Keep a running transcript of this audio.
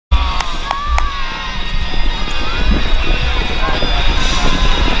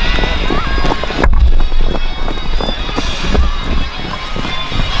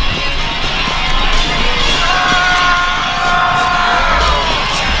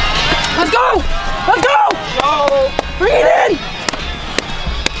Let's go! Let's go! Bring it in!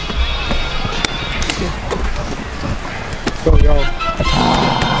 Go, yo.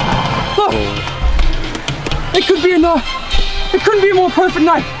 Look! It could be enough. It couldn't be a more perfect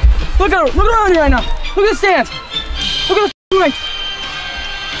night. Look at around here right now. Look at the stands. Look at the length.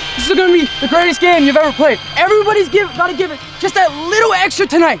 This is gonna be the greatest game you've ever played. Everybody's gotta give it just that little extra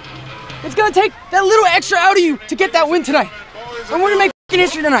tonight. It's gonna take that little extra out of you to get that win tonight. And we're gonna make f***ing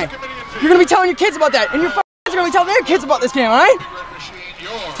history tonight. You're gonna be telling your kids about that, and your kids are gonna be telling their kids about this game, all right?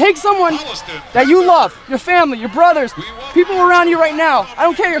 Take someone that you love, your family, your brothers, people around you right now. I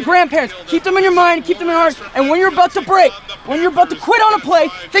don't care, your grandparents. Keep them in your mind, keep them in your heart. And when you're about to break, when you're about to quit on a play,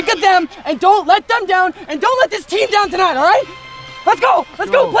 think of them and don't let them down, and don't let this team down tonight, all right? Let's go!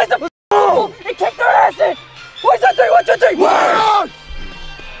 Let's go! Play some football and kick their ass in! Boys on 3, 1, 2, 3! Woo!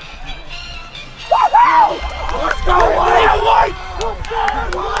 Let's go, White! Yeah, White!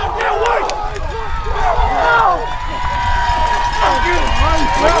 Yeah, White!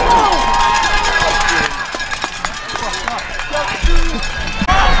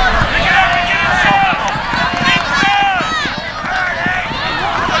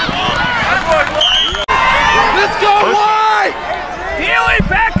 Let's go, White! Dealey,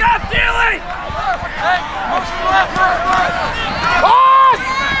 back up, Dealey! Pass!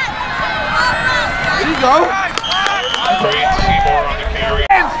 There you go. Twins!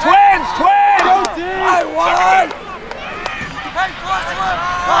 I won!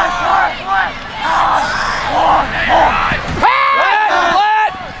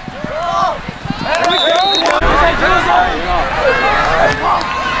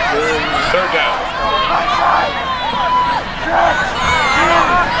 Third down.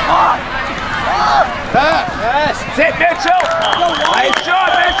 Yes. Sit, Mitchell! Nice shot,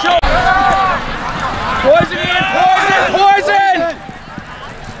 Mitchell! Poison in! Poison!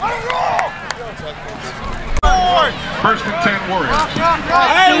 First and 10 Warriors.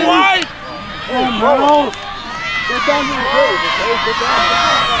 Hey, White! Oh, no. Get down to the grave, okay? Get down.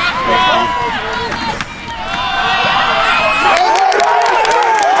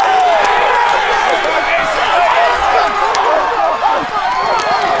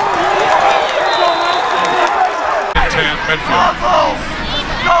 Medfield.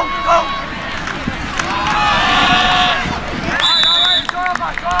 Go!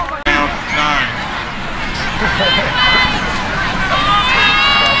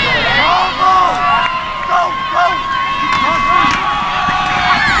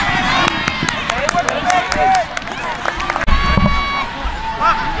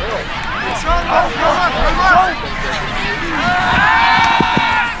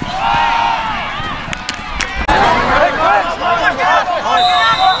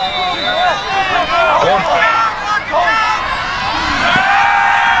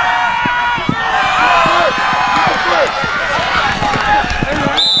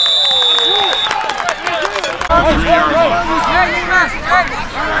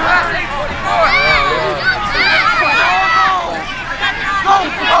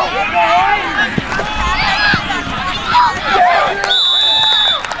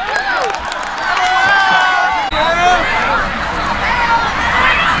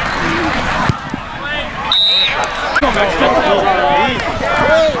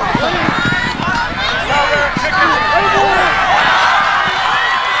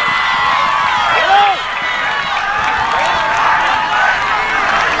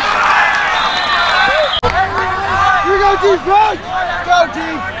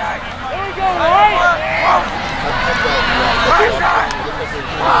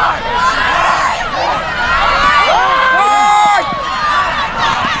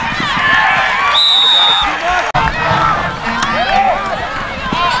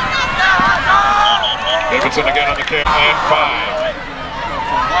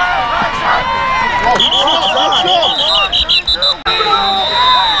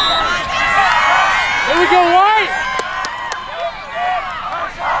 1, 2, 3,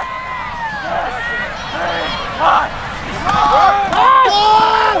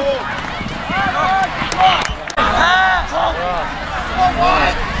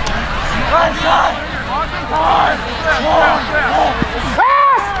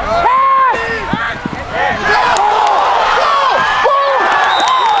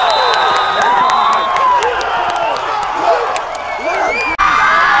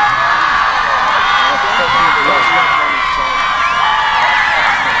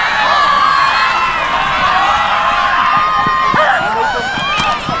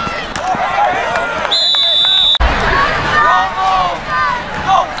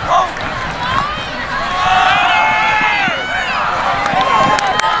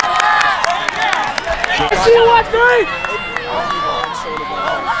 Straight!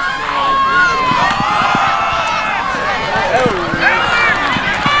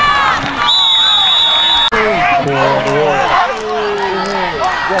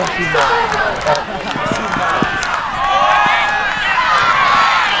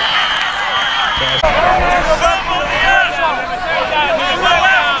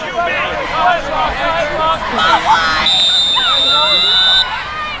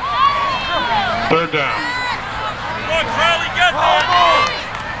 Third down. Come on, Crowley, get there!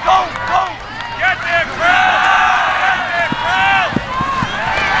 Go! Get there, Crow! Get there, Crow!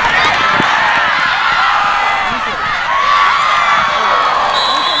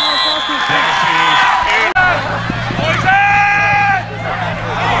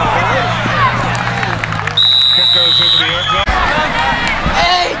 Kick goes into the end zone.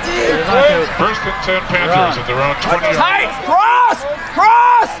 First and 10 Panthers at their own 20-yard line. Tight! Cross!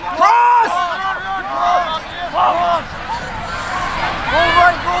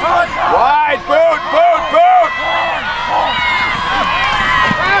 Wide, boot!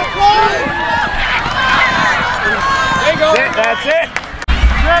 There you go. That's it.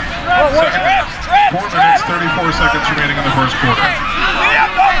 Trips. 4 minutes, 34 seconds remaining in the first quarter.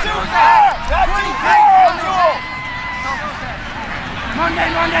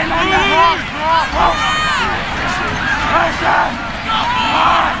 Monday.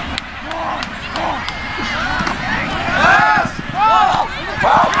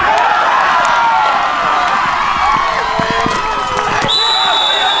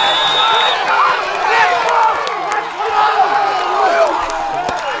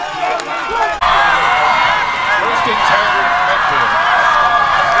 First and 10, Medfield.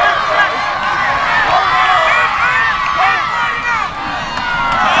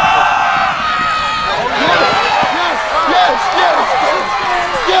 Let's go!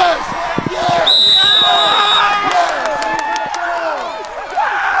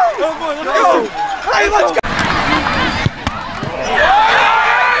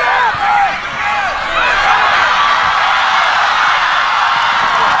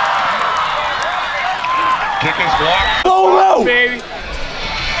 Kick is blocked. Go, baby!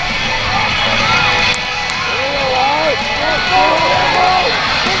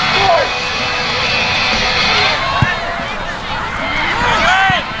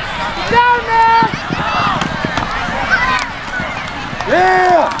 Down there!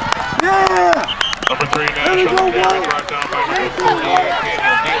 Yeah! Number 3 national carry brought down by number 48.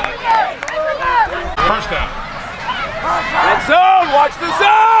 First down. Red zone! Watch the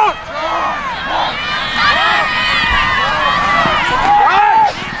zone!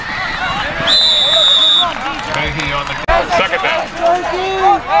 Mayhe on the second down.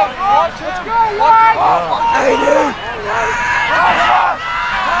 Hey, dude!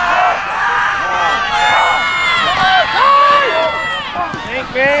 Think,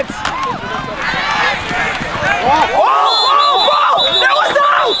 Vince! Whoa!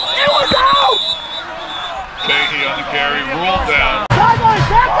 It was out! Mayhe on the carry, ruled down.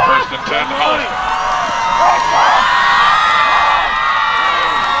 First and 10, Holliston.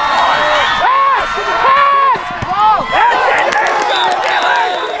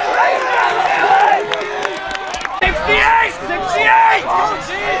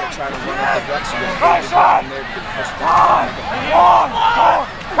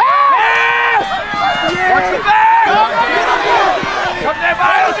 Watch the back! Come there,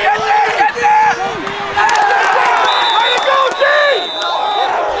 Miles! Get there! Way to go, G!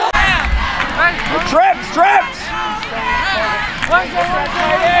 Trips!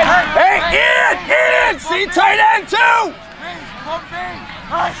 Hey, Ian! See tight end, too!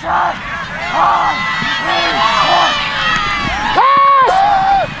 Pass!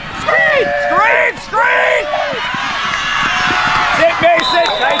 Screen! Sit, Mason!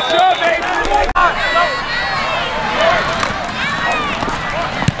 Nice job, Mason!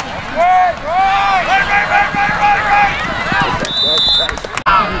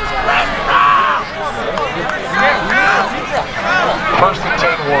 First and 10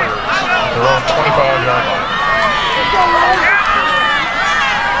 Warriors, their own 25-yard line.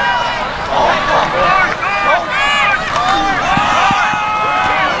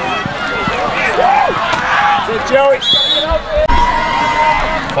 Sit, Joey.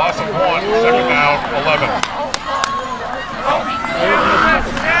 Loss of 1, second down, 11.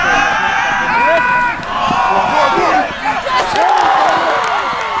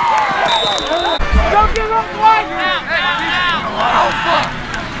 Don't give up one!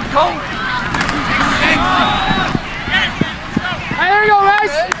 Hey, there you go,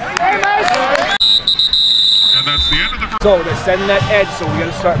 Mace! Hey, Mace! And that's the end of the first. So they're setting that edge, so we're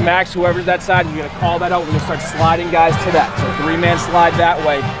gonna start Max, whoever's that side, we're gonna call that out. We're gonna start sliding guys to that. So 3-man slide that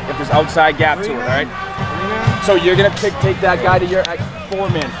way if there's outside gap to it, all right? So you're gonna take that guy to your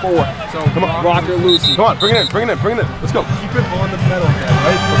 4-man, 4. So come on, rocker Lucy. Come on, bring it in, bring it in, bring it in. Let's go. Keep it on the pedal, man,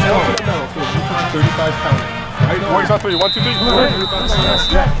 right? Let's go to the pedal. So you try 35 pounds. Right? Warriors on 3, 1, 2, 3.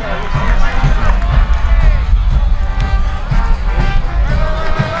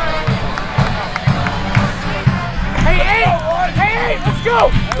 Hey, let's go!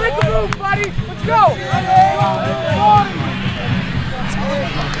 Make a move, buddy! Let's go!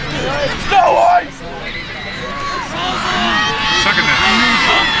 Let's go, boys! Second down.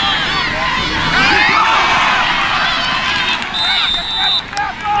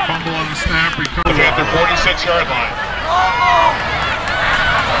 Fumble on the snap, recovery at their 46-yard line.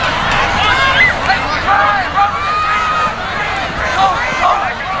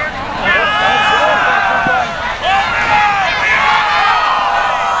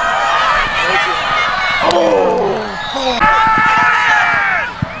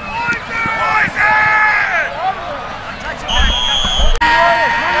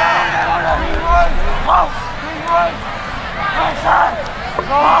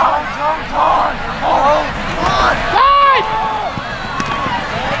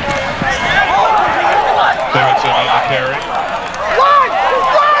 Davidson on the carry.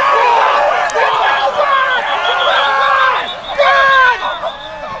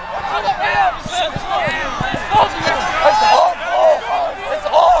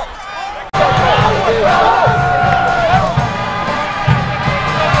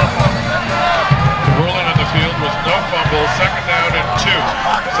 The ruling on the field was no fumble, second down and 2.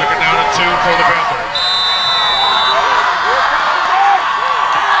 Second down and 2 for the Panthers.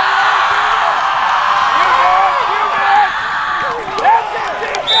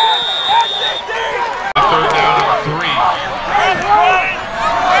 Third down and 3.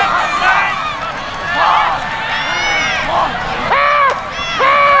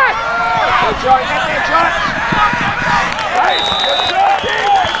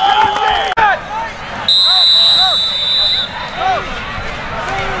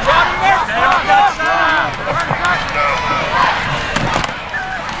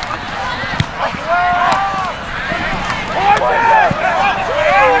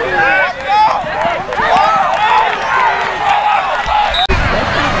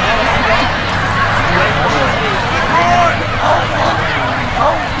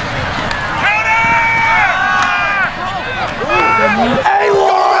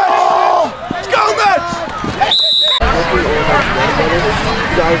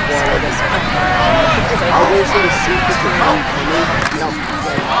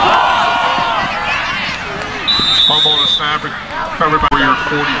 Fumble on the snap, recovered by your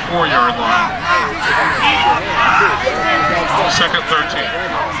 44-yard line. Second 13.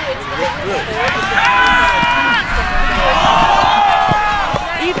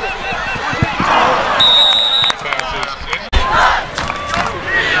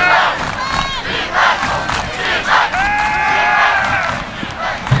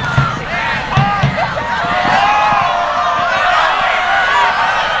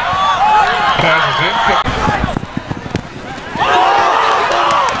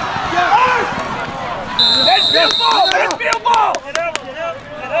 Medfield ball! Get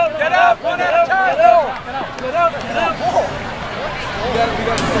up, one at a time! Get up!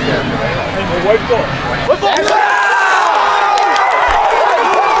 White ball!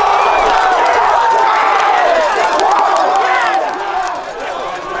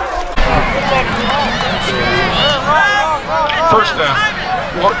 First down.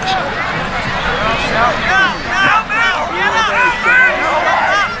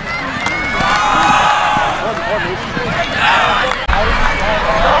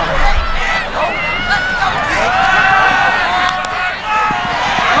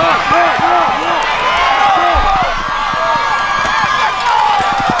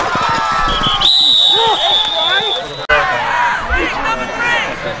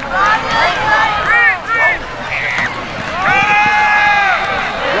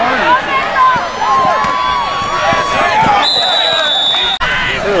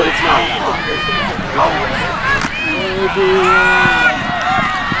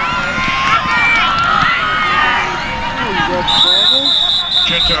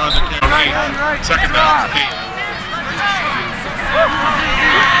 Ginger on the campaign. Second down, 8.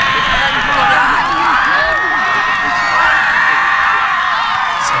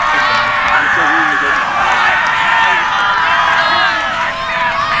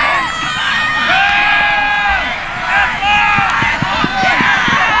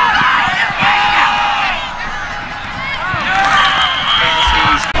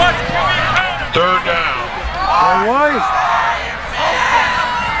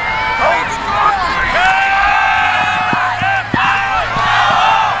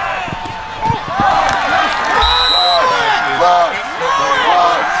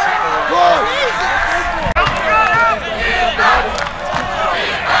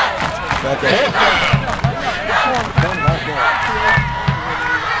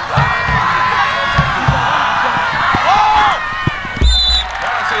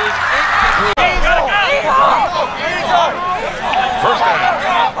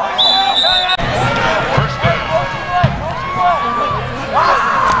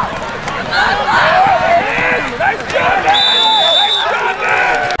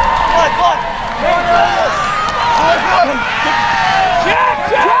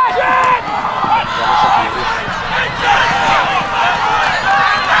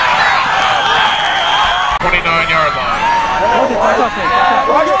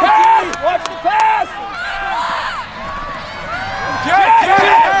 Watch the pass! Watch the pass!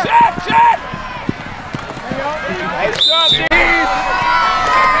 Jet! Nice job, Steve!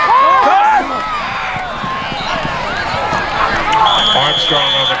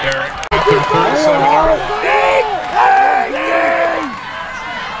 Armstrong on the carry. 37.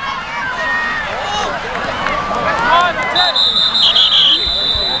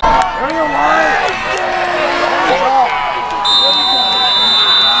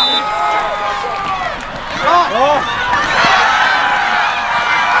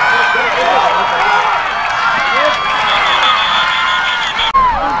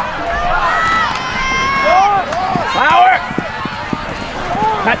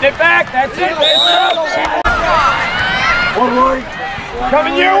 Cut it back, that's it, one way.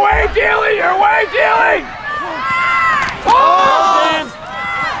 Coming your way, Dealy, your way, Dealy! Oh!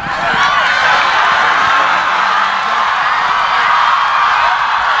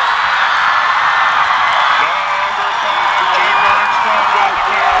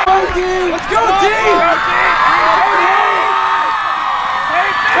 Let's go, D!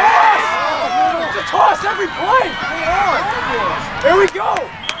 Toss every play! Here we go!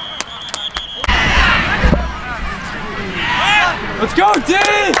 Let's go, D!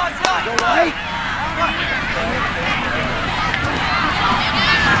 Counter!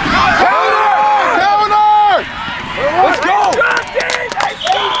 Let's go!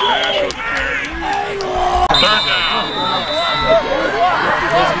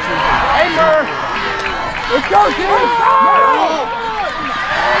 Hey, Murr! Let's go, D!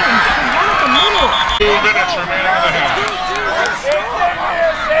 2 minutes remaining in the half.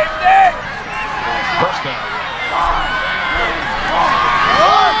 First down.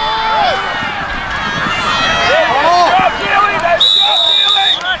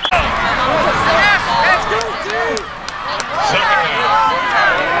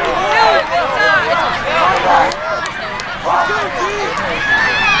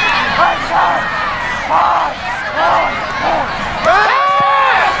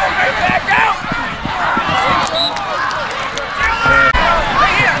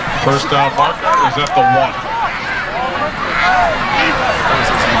 First down marker is at the 1.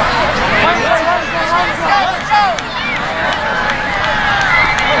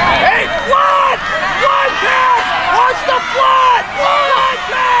 Hey, flat! Flat pass! Watch the flat! Flat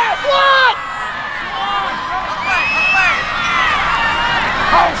pass! Flat!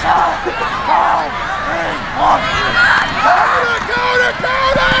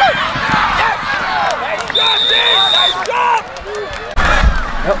 Counter! Yes! Nice job, Dave! Nice job!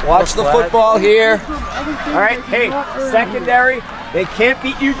 Yep, watch the football here. All right, hey, secondary, they can't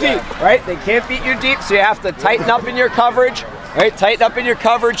beat you deep, right? They can't beat you deep, so you have to tighten up in your coverage, right? Tighten up in your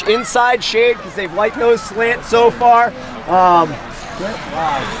coverage, inside shade, because they've liked those slants so far.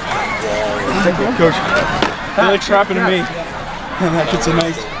 Coach, they like trapping to me. That gets a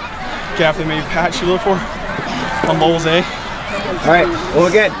nice gap they made. Patch you look for on moles, eh? All right, well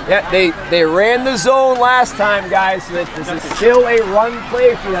again, yeah, they ran the zone last time, guys, so that this is still a run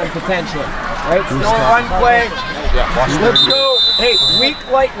play for them potentially. Right, still a run play. Let's go. Hey, weak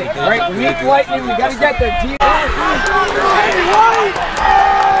lightning, right? Weak lightning, we gotta get the team.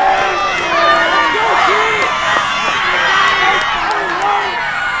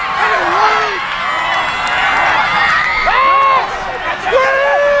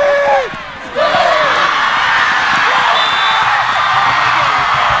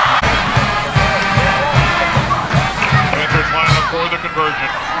 Conversion.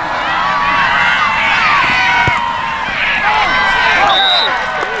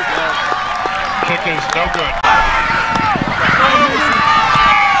 Kick is no good.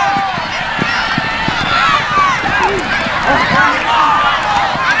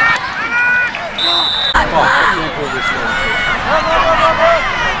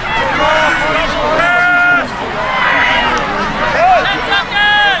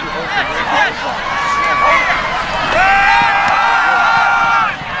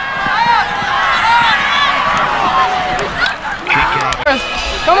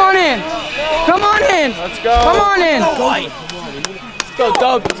 Come on in! Come on in! Let's go! Come on in! Let's go,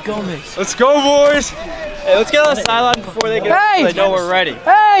 Doug! Let's go, Mace! Let's go, boys! Hey, let's get on the sideline before they get Hey! so they know we're ready.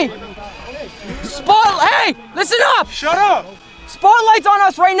 Hey! Hey! Listen up! Shut up! Spotlight's on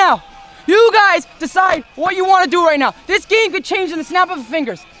us right now. You guys decide what you want to do right now. This game could change in the snap of a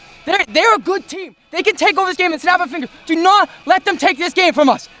fingers. They're a good team. They can take over this game in the snap of a fingers. Do not let them take this game from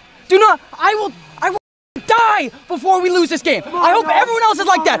us. Do not. I will die before we lose this game. I hope everyone else is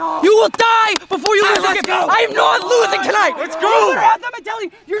like that. You will die before you lose this game. I am not losing tonight. Let's go. You better have that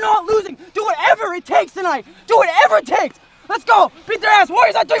mentality. You're not losing. Do whatever it takes tonight. Do whatever it takes. Let's go. Beat their ass.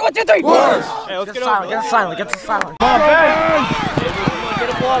 Warriors on 3. 1, 2, 3. Warriors. Hey, let's get silent. over. Get silent. Get silent. Come on, Ben. Get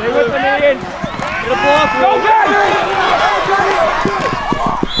a ball through. Get a ball through. Go, Ben.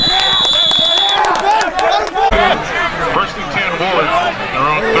 First and 10 Warriors. Their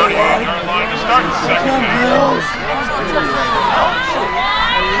own 38-yard line to start the second half.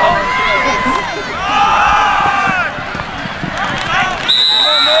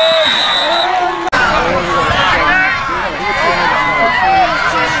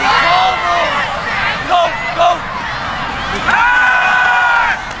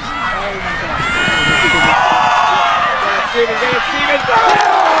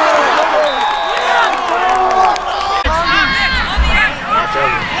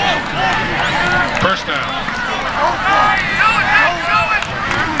 First down.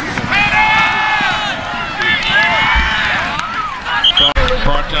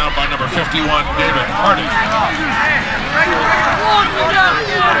 Brought down by number 51, David Hardy.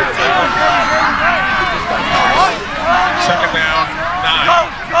 Second down,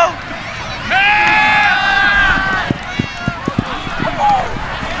 9.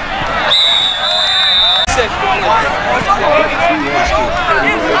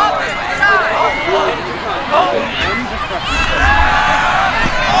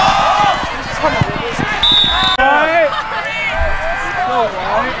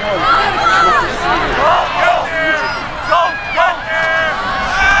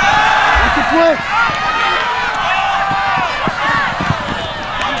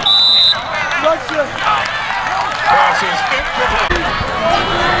 Passes incomplete.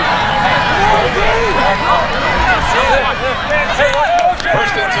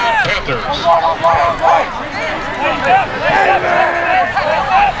 First and 10 Panthers.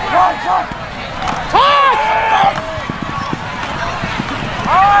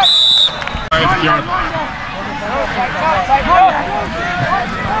 Yard line. Second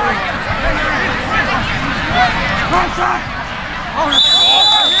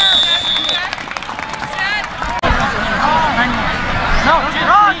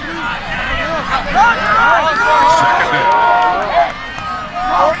down.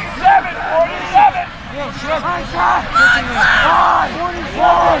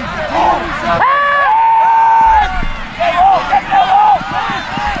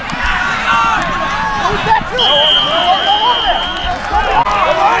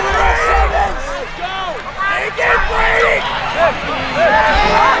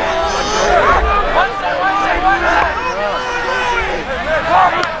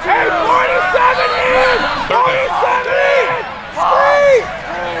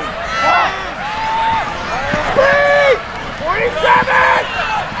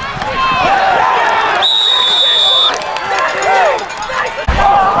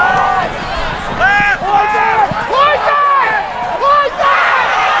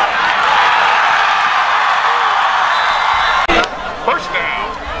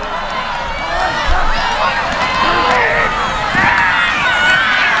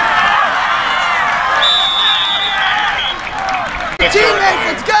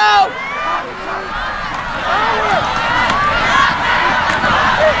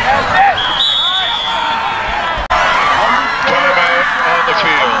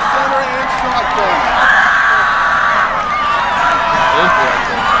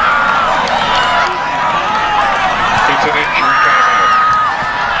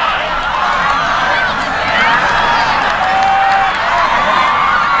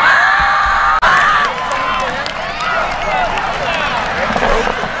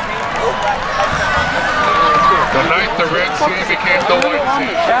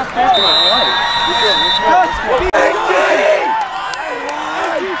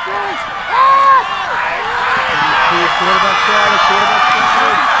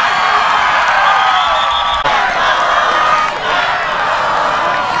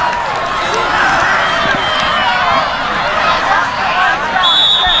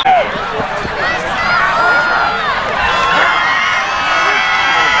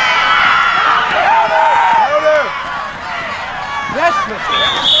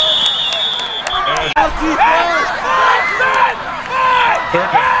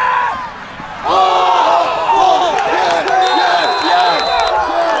 3rd down.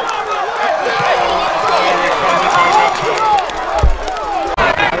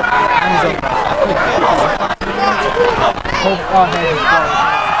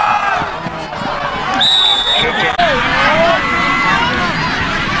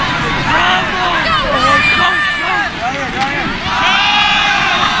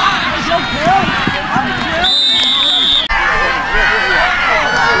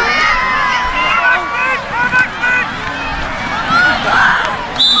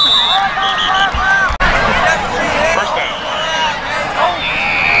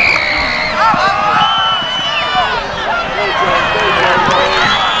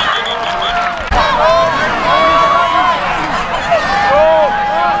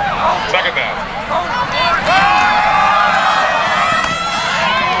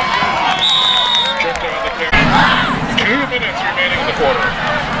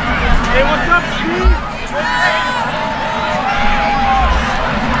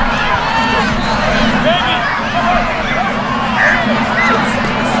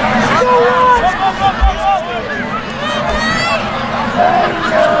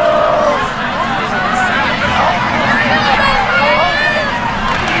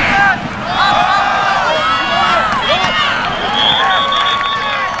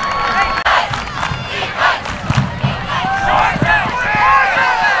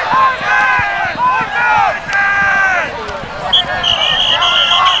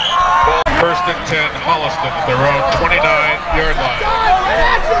 First and 10, Holliston at their own 29-yard line.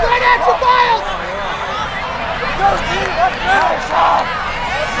 Right at you, Miles! Let's go, team! Let's go!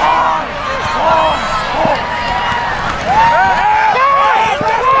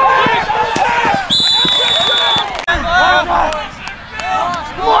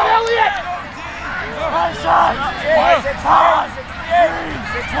 Come on, Elliot! Right side! Pass!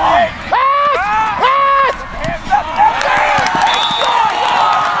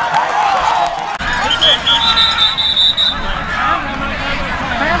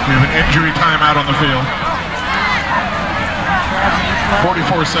 We have an injury timeout on the field.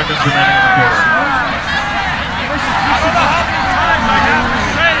 44 seconds remaining in the quarter.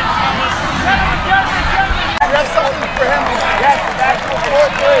 You have something for him. Yes, that's the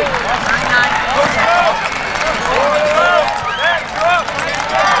fourth play. Third down,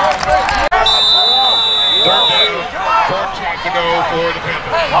 14 to go for the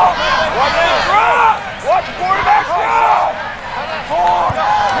Panthers. Watch the quarterback go! 4, 2,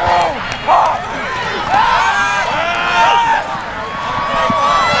 1.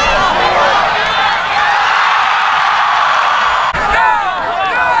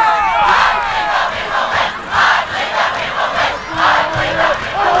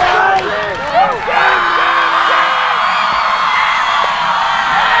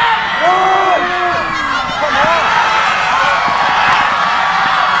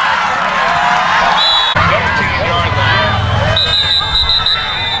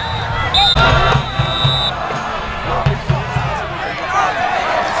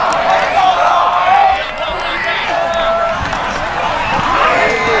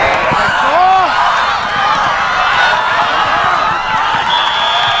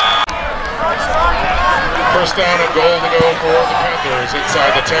 First down and goal to go for the Panthers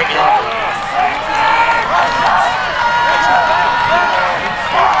inside the 10-yard line.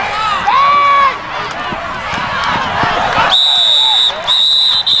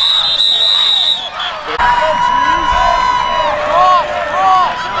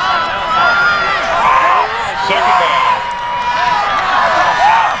 Second down.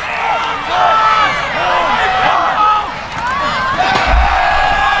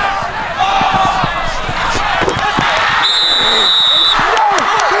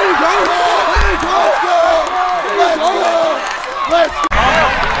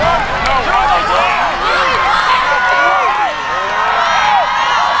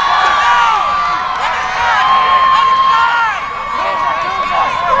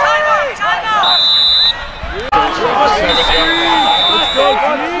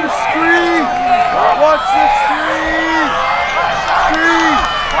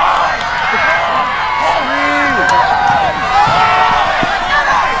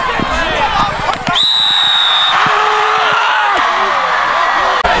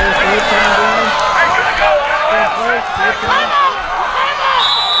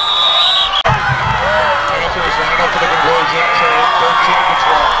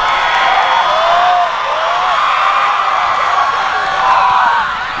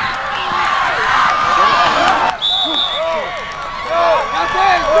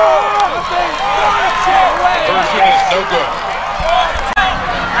 No good.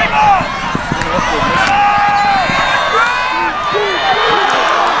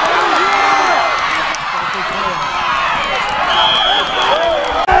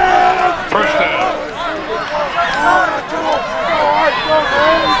 First down.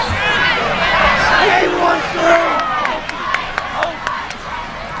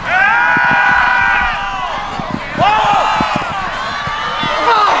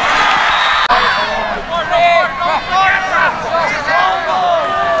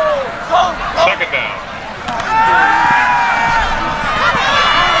 Second down.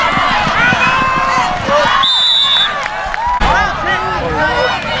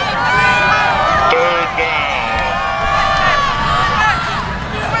 Third down.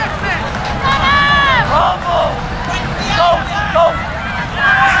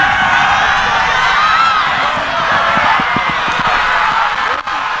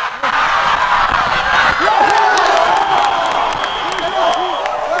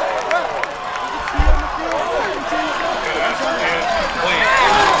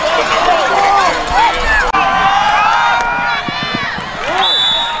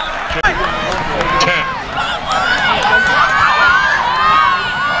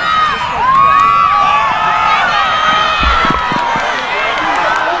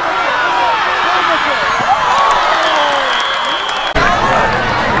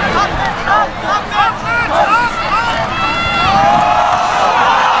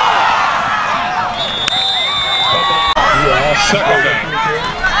 Second down.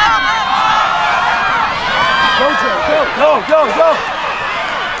 Go, go, go!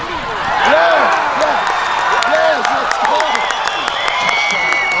 Yes, yes, yes, let's go!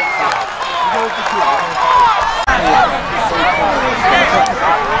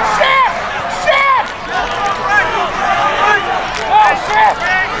 Shift! Shift! Oh, shift!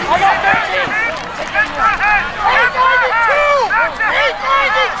 I got 13! 892!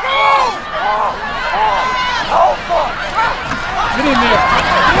 Get in there.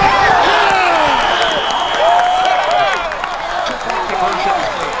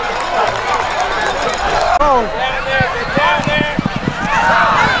 Down there, get down there!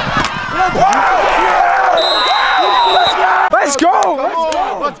 Let's go!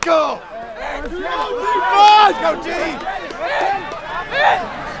 Let's go! Let's go, G!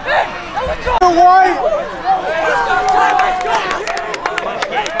 White!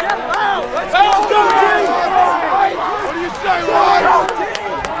 What do you say, White?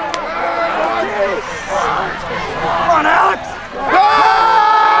 Come on, Alex.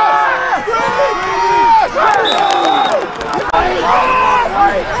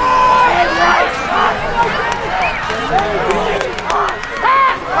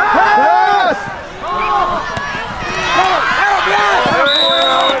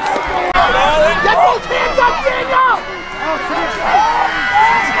 Get those hands up, Daniel!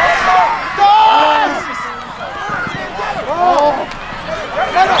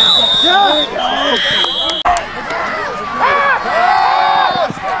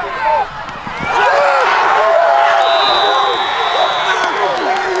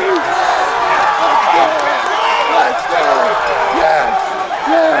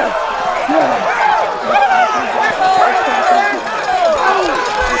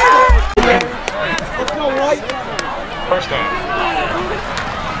 First down.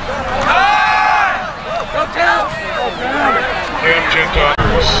 Cam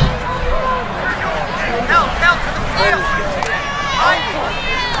Gentiles.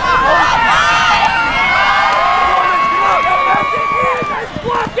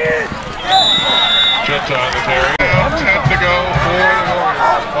 Gentile in the area. 10 to go for the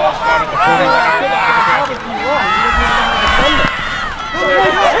Warriors. Ball spot at the 41-yard line of the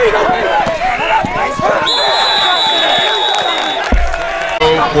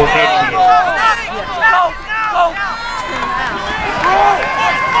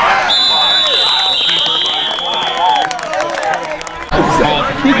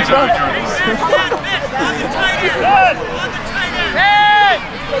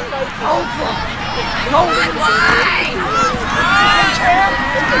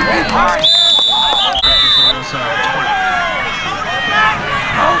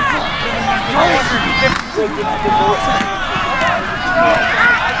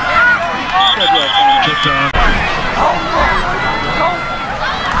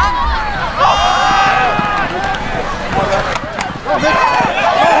for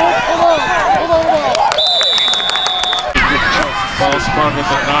Medfield. Ball spun at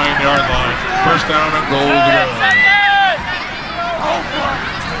the 9-yard line. First down and goal to go.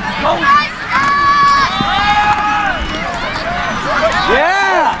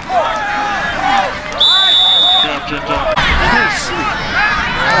 Yeah! Captain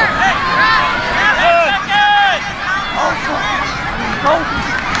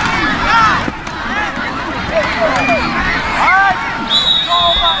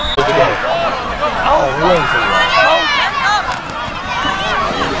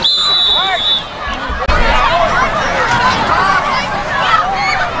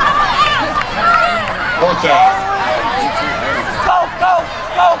fourth down. Go, go,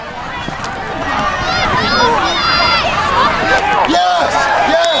 go! Yes!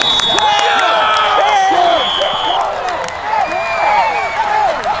 Yes!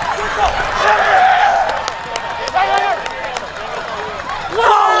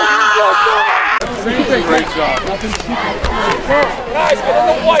 Great job. Guys, get in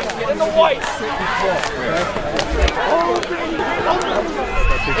the white, get in the white!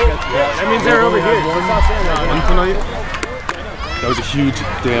 That means they're over here. That was a huge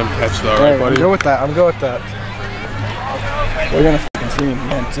damn catch though, right, buddy? I'm good with that. I'm good with that. We're gonna fucking see him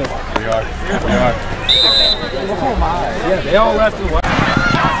again too. We are. We are. Yeah, they all left the white.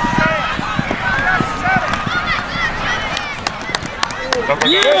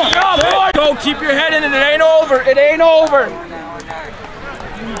 Yeah! Go, keep your head in it. It ain't over. It ain't over.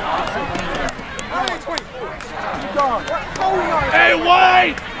 Hey,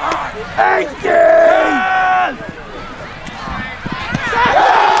 White! 18!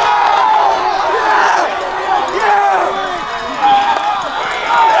 Yes!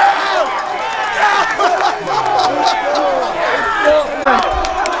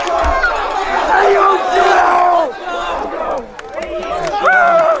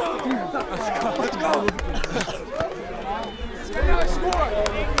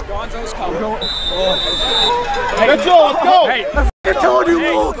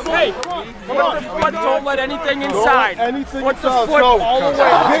 anything inside. Anything Foot to inside. foot, Go. all the way.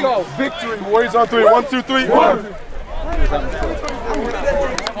 Let's go. Victory. Warriors on 3. 1, 2, 3.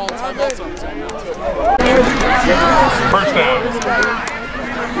 First down.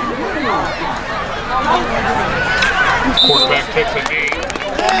 Quarterback takes a knee.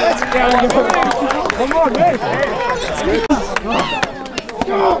 Come on, man.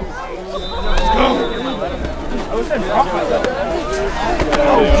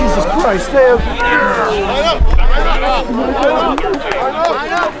 Oh, Jesus Christ. Stay up.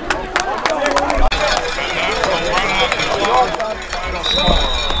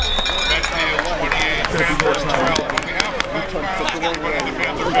 Medfield 28, Sanders 12. We have everybody in the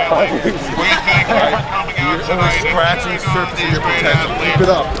Panther family. We thank you for coming out tonight. Scratching surface of your potential. Keep it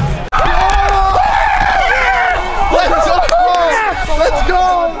up.